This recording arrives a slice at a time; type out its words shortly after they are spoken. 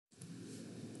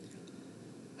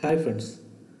Hi friends,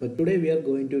 today we are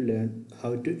going to learn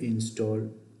how to install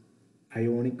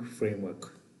Ionic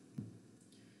framework.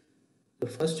 So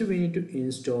first we need to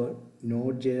install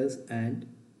Node.js and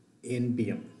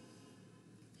Npm.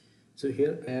 So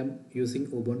here I am using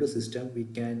Ubuntu system. We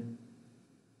can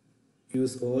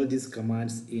use all these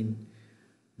commands in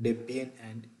Debian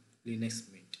and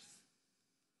Linux Mint.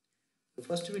 So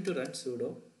first we need to run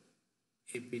sudo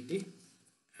apt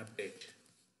update.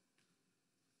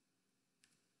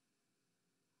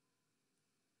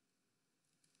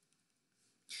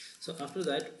 So after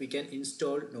that we can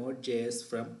install Node.js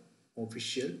from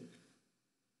official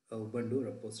Ubuntu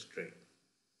repository.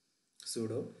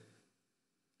 Sudo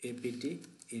apt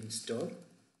install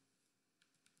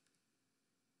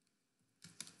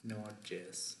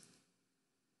nodejs.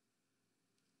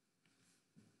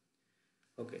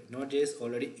 Okay, nodejs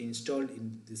already installed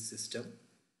in this system,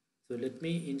 so let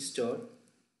me install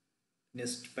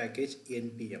next package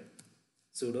npm.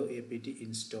 Sudo apt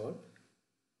install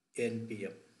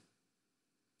npm.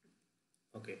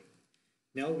 Okay,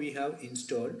 now we have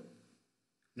installed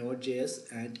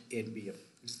nodejs and npm.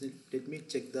 Let me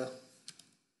check the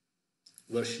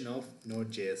version of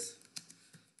nodejs.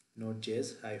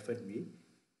 Nodejs -v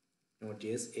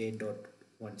nodejs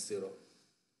 8.10.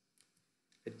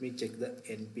 Let me check the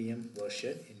npm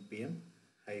version,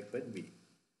 npm-v.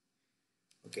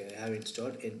 Okay, I have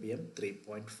installed npm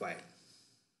 3.5.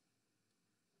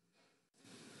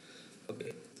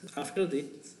 Okay, after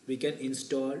this we can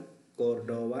install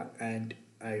Cordova and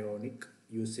Ionic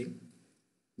using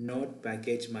node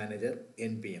package manager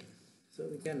npm. So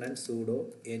we can run sudo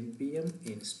npm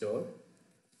install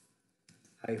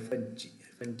 -g.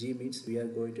 -g means we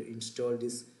are going to install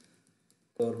this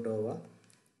Cordova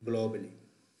globally.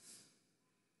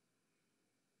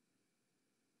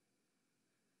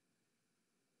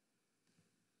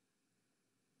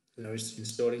 Now it's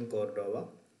installing Cordova.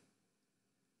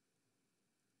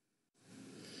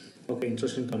 Okay,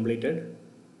 installation completed.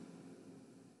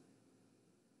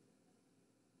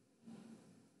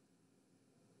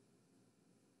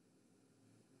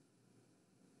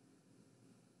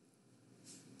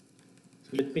 So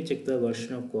let me check the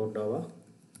version of Cordova.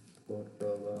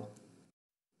 Cordova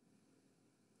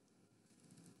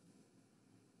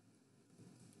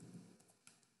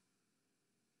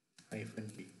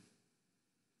 -b.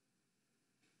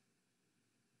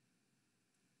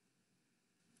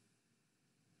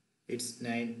 It's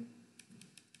 9.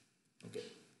 Okay,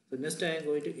 so next I am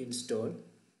going to install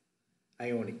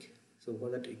Ionic. So for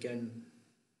that you can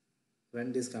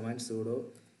run this command sudo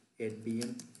npm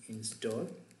install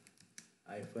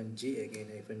 -g.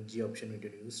 Again -g option we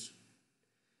to use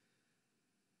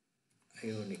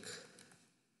Ionic.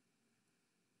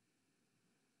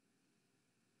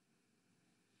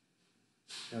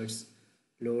 Now it's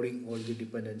loading all the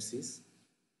dependencies.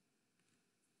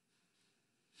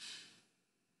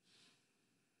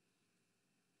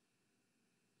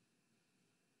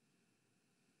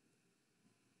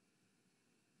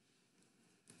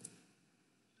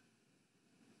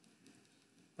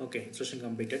 Okay, installation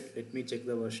completed. Let me check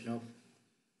the version of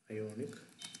Ionic.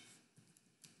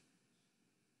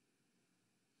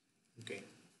 Okay,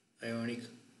 Ionic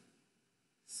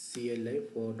CLI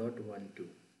 4.12.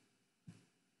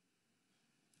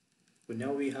 So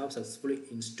now we have successfully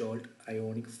installed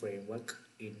Ionic framework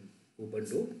in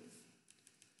Ubuntu.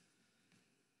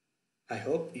 I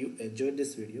hope you enjoyed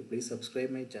this video. Please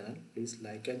subscribe my channel. Please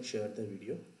like and share the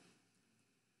video.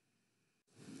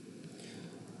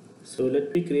 So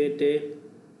let me create a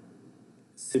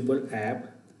simple app.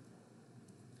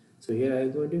 So here I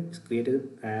am going to create an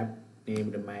app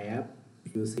named myApp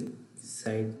using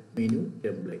side menu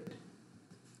template.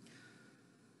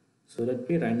 So let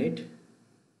me run it.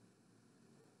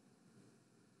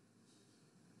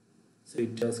 So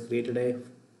it has created a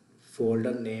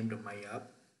folder named myApp.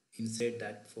 Inside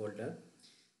that folder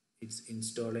it's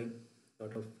installing a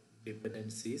lot of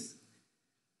dependencies.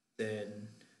 Then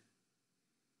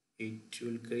it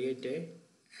will create a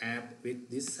app with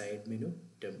this side menu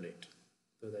template.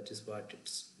 So that is what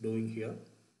it's doing here.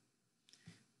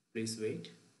 Please wait.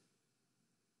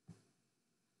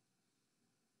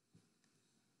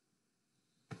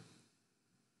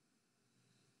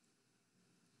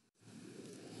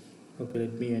 Okay,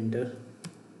 let me enter.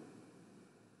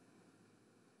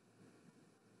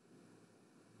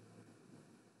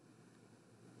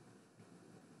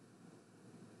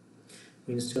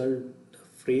 Install the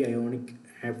free Ionic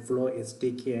App Flow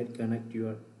SDK and connect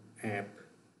your app.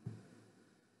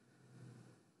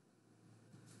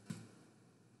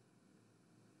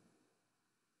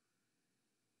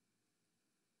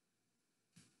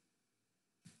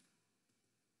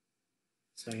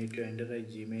 So I need to enter a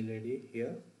Gmail ID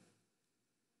here.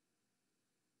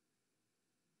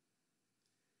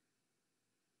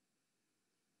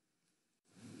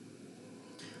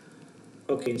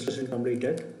 Okay, installation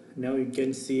completed. Now you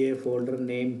can see a folder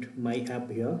named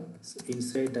myApp here. So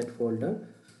inside that folder,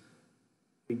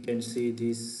 we can see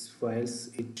these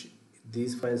files.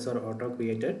 These files are auto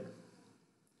created.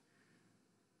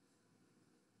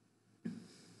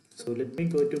 So let me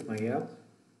go to myApp,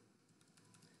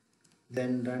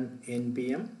 then run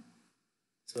npm.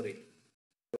 Sorry,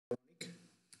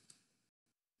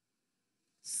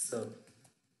 serve.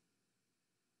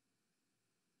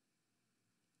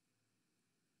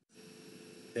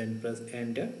 Then press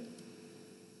enter.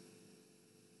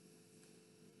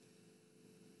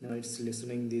 Now it's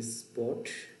listening this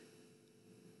port.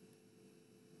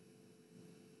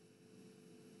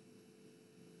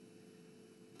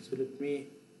 So let me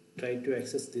try to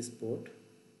access this port.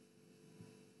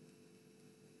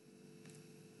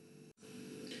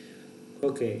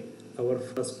 Okay, our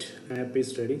first app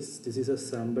is ready. This is a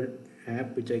sample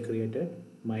app which I created,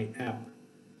 my app.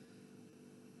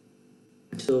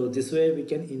 So this way we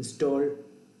can install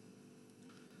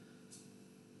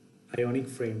Ionic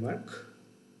framework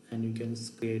and you can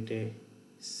create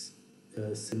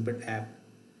a simple app.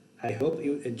 I hope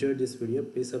you enjoyed this video.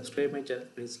 Please subscribe my channel.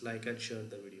 Please like and share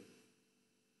the video.